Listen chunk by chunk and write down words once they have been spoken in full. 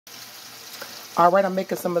All right, I'm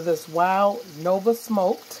making some of this wild Nova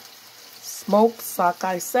smoked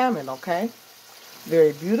sockeye salmon, okay?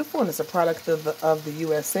 Very beautiful, and it's a product of the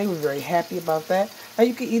USA. We're very happy about that. Now,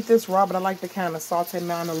 you can eat this raw, but I like to kind of saute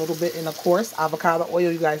mine a little bit. And, of course, avocado oil,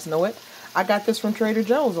 you guys know it. I got this from Trader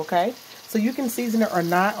Joe's, okay? So you can season it or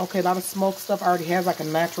not. Okay, a lot of smoked stuff already has like a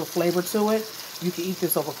natural flavor to it. You can eat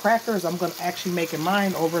this over crackers. I'm going to actually make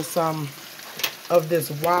mine over some of this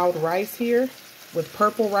wild rice here with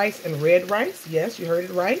purple rice and red rice. Yes, you heard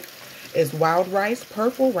it right. It's wild rice,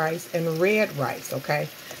 purple rice, and red rice, okay?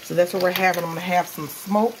 So that's what we're having. I'm going to have some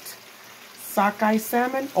smoked sockeye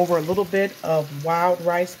salmon over a little bit of wild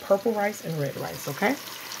rice, purple rice, and red rice, okay?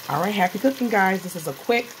 All right, happy cooking, guys. This is a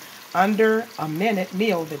quick, under a minute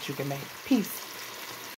meal that you can make. Peace.